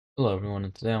Hello everyone,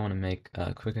 and today I want to make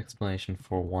a quick explanation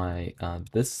for why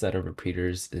this set of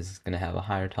repeaters is going to have a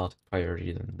higher taltic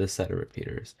priority than this set of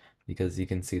repeaters. Because you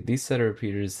can see these set of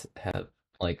repeaters have,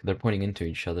 they're pointing into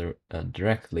each other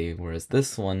directly, whereas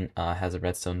this one has a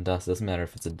redstone dust. Doesn't matter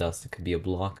if it's a dust, it could be a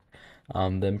block.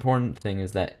 The important thing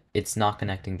is that it's not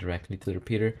connecting directly to the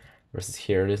repeater, versus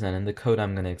here it is, and in the code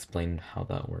I'm going to explain how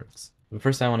that works. But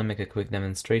first I want to make a quick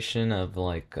demonstration of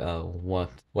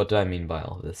what do I mean by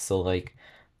all this. So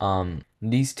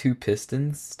these two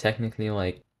pistons,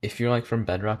 technically, if you're from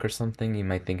Bedrock or something, you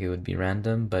might think it would be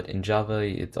random, but in Java,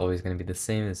 it's always going to be the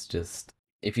same. It's just,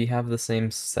 if you have the same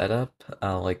setup,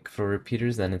 for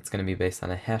repeaters, then it's going to be based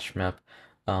on a hash map.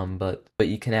 But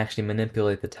you can actually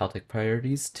manipulate the Taltic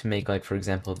priorities to make, for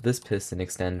example, this piston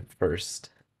extend first,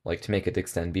 to make it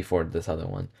extend before this other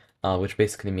one, which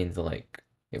basically means,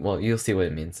 well, you'll see what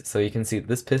it means. So you can see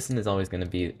this piston is always going to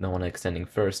be the one extending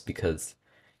first because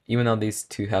even though these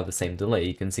two have the same delay,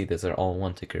 you can see these are all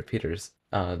one-tick repeaters.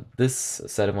 This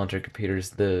set of one-tick repeaters,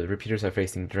 the repeaters are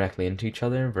facing directly into each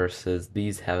other, versus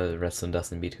these have a redstone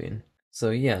dust in between.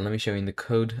 So yeah, let me show you in the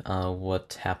code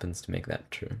what happens to make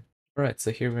that true. Alright,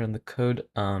 so here we're in the code.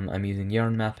 I'm using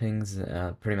yarn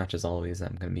mappings. Pretty much as always,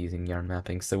 I'm going to be using yarn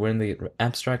mappings. So we're in the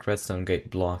abstract redstone gate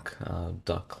block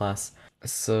dot class.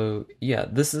 So yeah,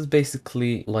 this is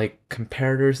basically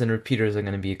comparators and repeaters are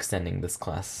going to be extending this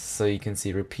class. So you can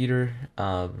see repeater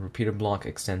block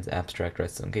extends abstract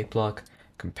redstone gate block,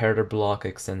 comparator block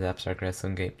extends abstract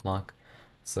redstone gate block.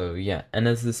 So yeah, and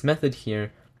there's this method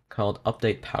here called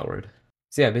update powered.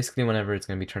 So yeah, basically whenever it's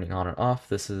going to be turning on or off,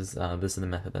 this is the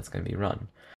method that's going to be run.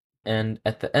 And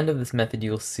at the end of this method,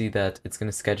 you'll see that it's going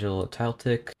to schedule a tile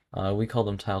tick. We call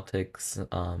them tile ticks,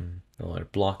 or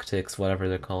block ticks, whatever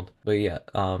they're called. But yeah,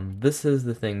 this is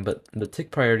the thing, but the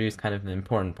tick priority is kind of the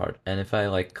important part. And if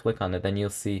I click on it, then you'll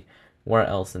see where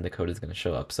else in the code is going to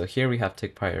show up. So here we have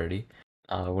tick priority,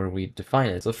 where we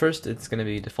define it. So first, it's going to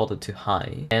be defaulted to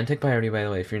high. And tick priority, by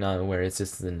the way, if you're not aware, it's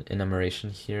just an enumeration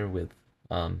here with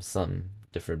some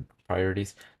different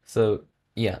priorities. So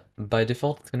yeah, by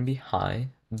default, it's going to be high.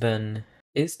 Then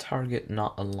is target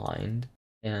not aligned?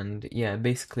 And yeah, it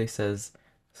basically says,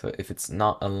 so if it's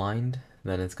not aligned,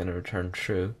 then it's going to return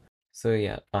true. So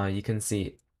yeah, you can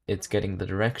see it's getting the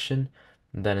direction,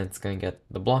 then it's going to get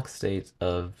the block state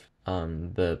of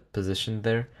the position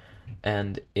there.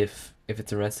 And if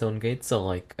it's a redstone gate, so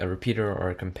like a repeater or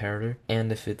a comparator,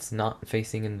 and if it's not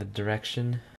facing in the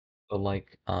direction, so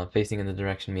facing in the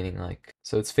direction meaning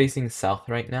so it's facing south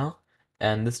right now,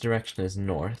 and this direction is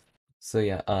north. So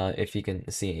yeah, if you can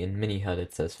see in mini HUD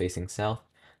it says facing south,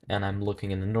 and I'm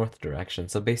looking in the north direction.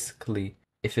 So basically,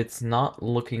 if it's not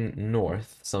looking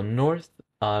north, so north,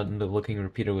 the looking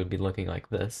repeater would be looking like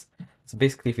this. So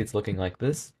basically, if it's looking like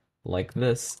this,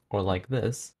 or like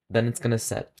this, then it's gonna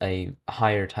set a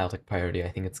higher tile tick priority.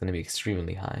 I think it's gonna be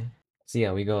extremely high. So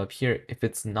yeah, we go up here. If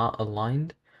it's not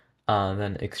aligned,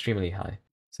 then extremely high.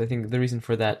 So I think the reason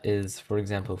for that is, for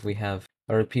example, if we have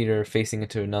a repeater facing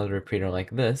into another repeater like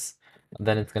this,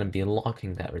 then it's going to be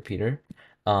locking that repeater.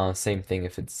 Same thing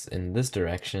if it's in this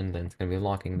direction, then it's going to be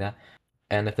locking that.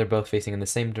 And if they're both facing in the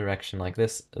same direction like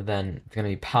this, then it's going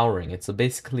to be powering it. So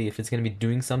basically, if it's going to be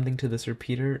doing something to this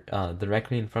repeater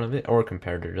directly in front of it, or a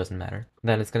comparator, doesn't matter,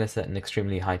 then it's going to set an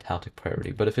extremely high Taltic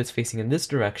priority. But if it's facing in this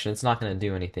direction, it's not going to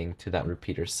do anything to that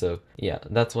repeater. So yeah,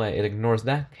 that's why it ignores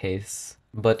that case.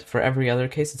 But for every other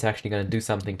case, it's actually going to do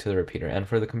something to the repeater. And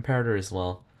for the comparator as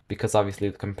well, because obviously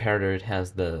the comparator, it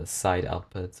has the side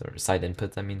outputs, or side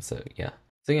inputs, I mean, so yeah.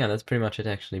 So yeah, that's pretty much it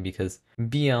actually, because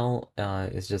BL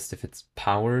is just if it's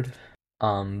powered,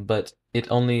 but it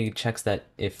only checks that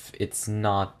if it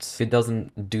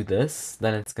doesn't do this,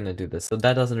 then it's gonna do this. So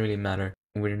that doesn't really matter.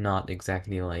 We're not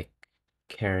exactly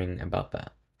caring about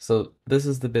that. So this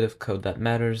is the bit of code that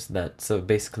matters. So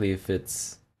basically, if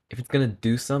it's gonna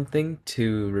do something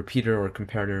to repeater or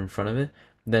comparator in front of it,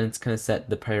 then it's gonna set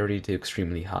the priority to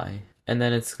extremely high. And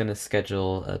then it's going to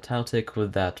schedule a tile tick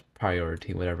with that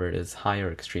priority, whatever it is, high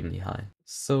or extremely high.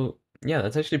 So yeah,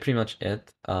 that's actually pretty much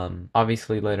it.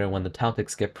 Obviously later when the tile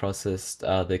ticks get processed,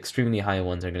 the extremely high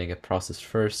ones are going to get processed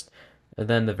first, and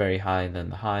then the very high,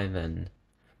 then the high, then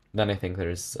I think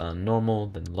there's normal,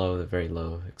 then low, the very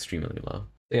low, extremely low.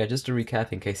 So yeah, just to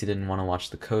recap in case you didn't want to watch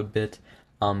the code bit,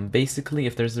 basically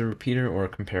if there's a repeater or a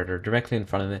comparator directly in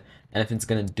front of it, and if it's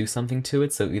going to do something to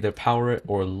it, so either power it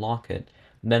or lock it,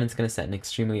 then it's going to set an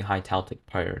extremely high Taltic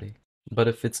priority. But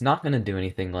if it's not going to do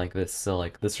anything like this, so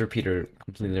this repeater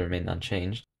completely remained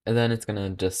unchanged, and then it's going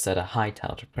to just set a high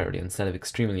Taltic priority instead of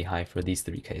extremely high for these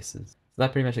three cases. So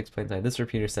that pretty much explains why this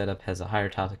repeater setup has a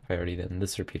higher Taltic priority than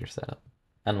this repeater setup,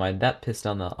 and why that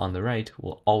piston on the right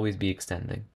will always be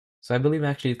extending. So I believe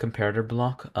actually the comparator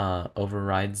block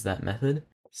overrides that method.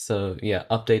 So yeah,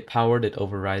 update powered, it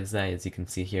overrides that. As you can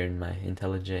see here in my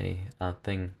IntelliJ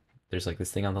thing, there's like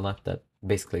this thing on the left that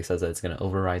basically says that it's going to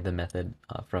override the method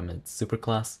from its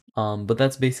superclass. But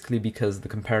that's basically because the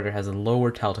comparator has a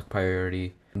lower Taltic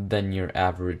priority than your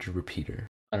average repeater.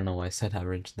 I don't know why I said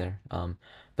average there.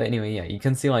 But anyway, yeah, you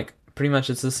can see like pretty much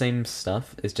it's the same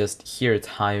stuff. It's just here it's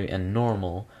high and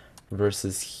normal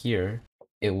versus here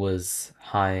it was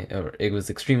high, or it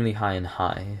was extremely high and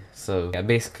high. So yeah,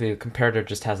 basically the comparator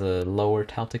just has a lower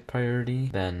Taltic priority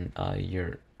than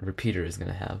your repeater is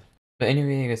gonna have. But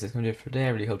anyway, I guess that's gonna do it for today. I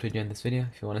really hope you enjoyed this video.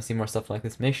 If you want to see more stuff like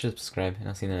this, make sure to subscribe, and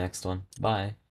I'll see you in the next one. Bye!